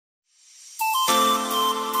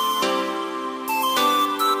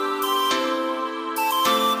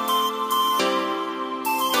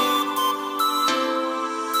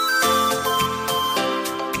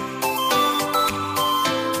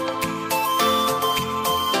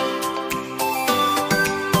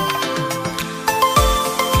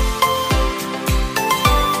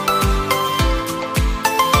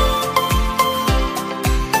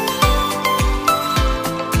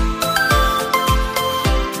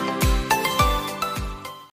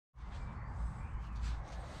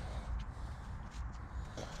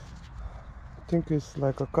think it's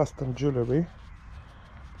like a custom jewelry.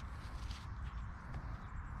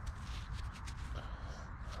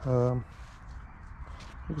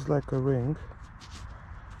 Looks like a ring,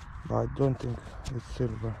 but I don't think it's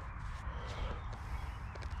silver.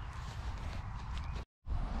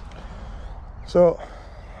 So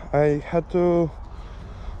I had to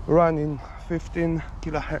run in 15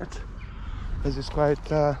 kilohertz because it's quite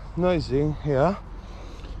noisy here,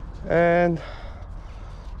 and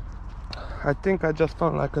I think I just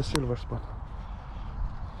found like a silver spot.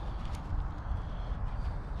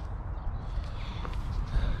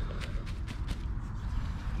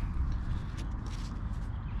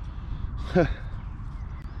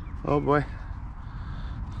 Oh boy.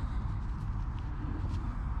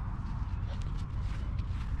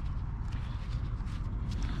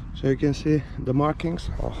 So you can see the markings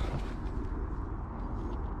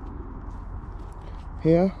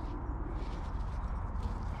here.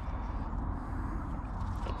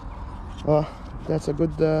 Well, that's a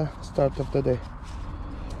good start of the day.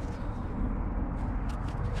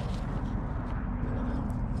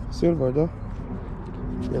 Silver though.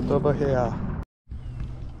 Get over here.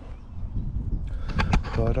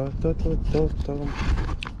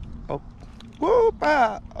 Oh,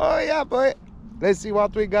 whoopa! Oh yeah, boy. Let's see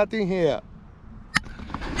what we got in here.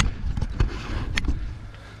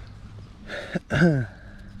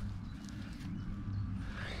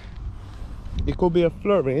 It could be a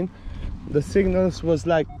florin. The signals was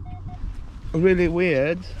like really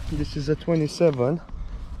weird. This is a 27.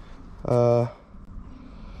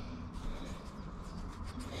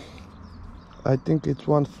 I think it's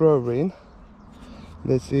one florin.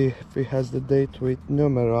 Let's see if it has the date with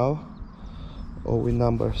numeral or with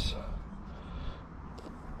numbers.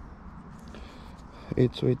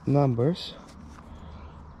 It's with numbers,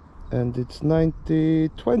 and it's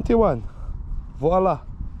 9021. Voila!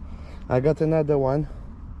 I got another one,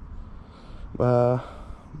 but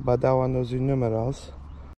that one was in numerals.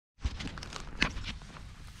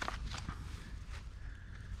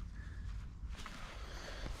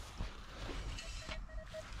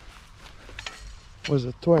 Was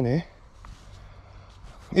a 20.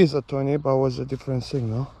 Is a 20, but was a different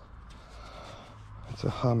signal. It's a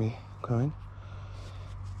Hami coin.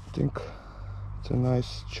 I think it's a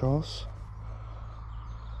nice choice.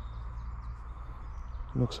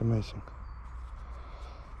 Looks amazing.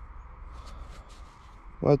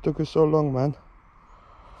 Why it took you so long, man?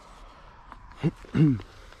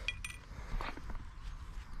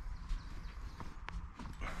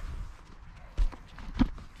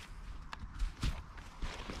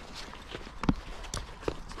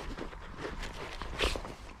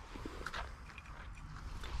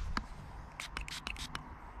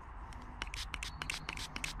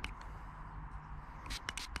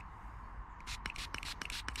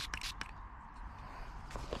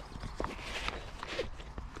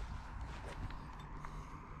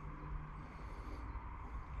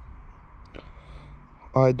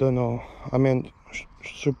 I don't know. I mean,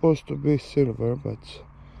 supposed to be silver, but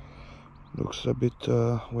looks a bit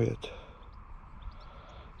weird.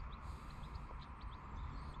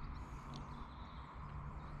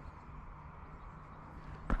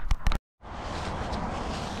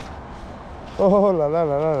 Oh la la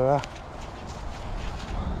la la la.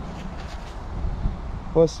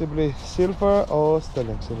 Possibly silver or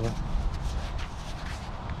sterling silver.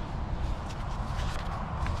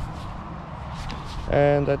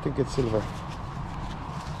 And I think it's silver.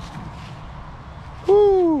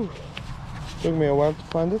 Woo! Took me a while to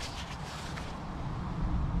find it.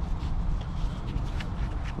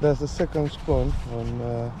 There's the second spoon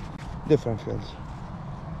on different fields.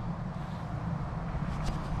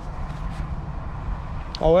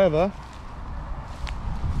 However,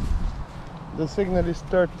 the signal is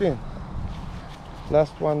 13.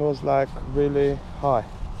 Last one was like really high.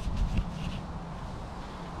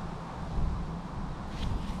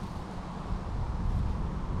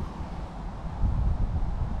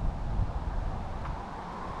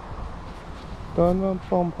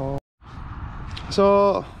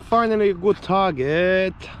 So finally a good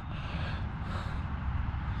target,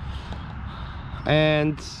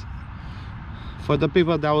 and for the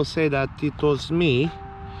people that will say that it was me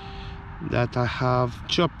that I have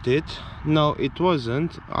chopped it, no, it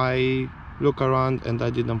wasn't. I look around and I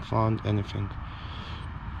didn't find anything.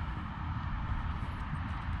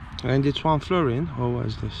 And it's one florin. Or what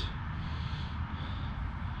is this?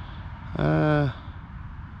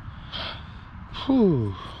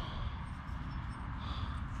 Whew.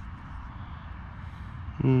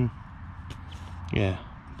 Yeah,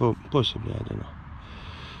 possibly, I don't know.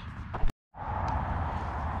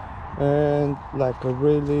 And like a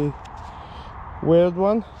really Weird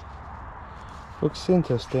one. Looks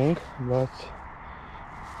interesting, but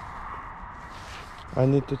I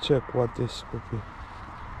need to check what this could be.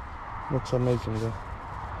 Looks amazing though.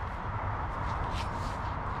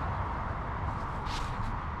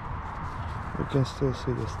 You can still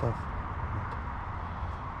see the stuff.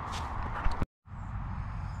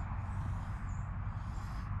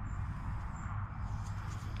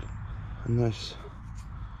 A nice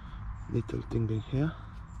little thing in here.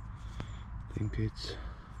 I think it's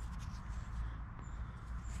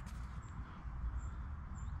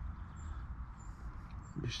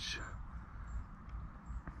this.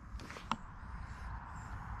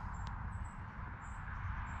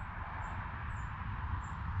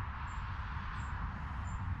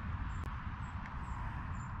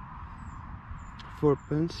 £4,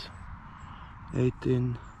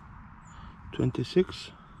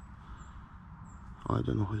 1826. I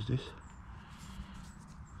don't know who's this.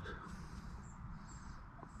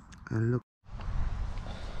 And look.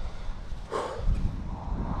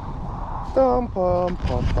 Pum pum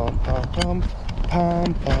pum pum pum pum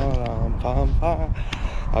pum pum pum pum.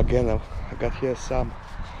 Again, I got here some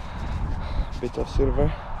bit of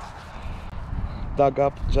silver dug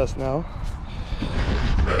up just now.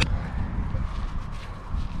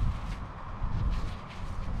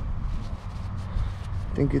 I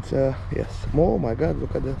think it's yes. Oh my God!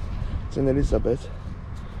 Look at the St. Elizabeth.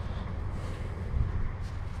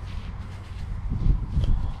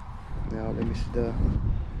 Now let me see the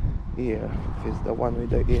ear. If it's the one with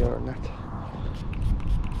the ear or not.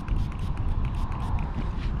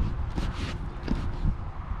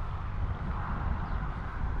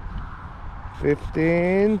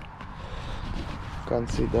 $15. Can't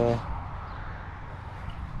see the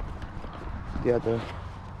other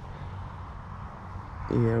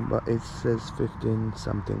ear, but it says 15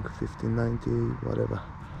 something, 1590, whatever.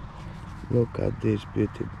 Look at this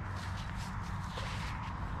beauty.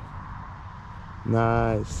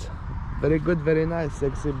 Nice, very good, very nice,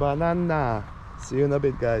 sexy banana. See you in a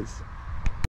bit, guys.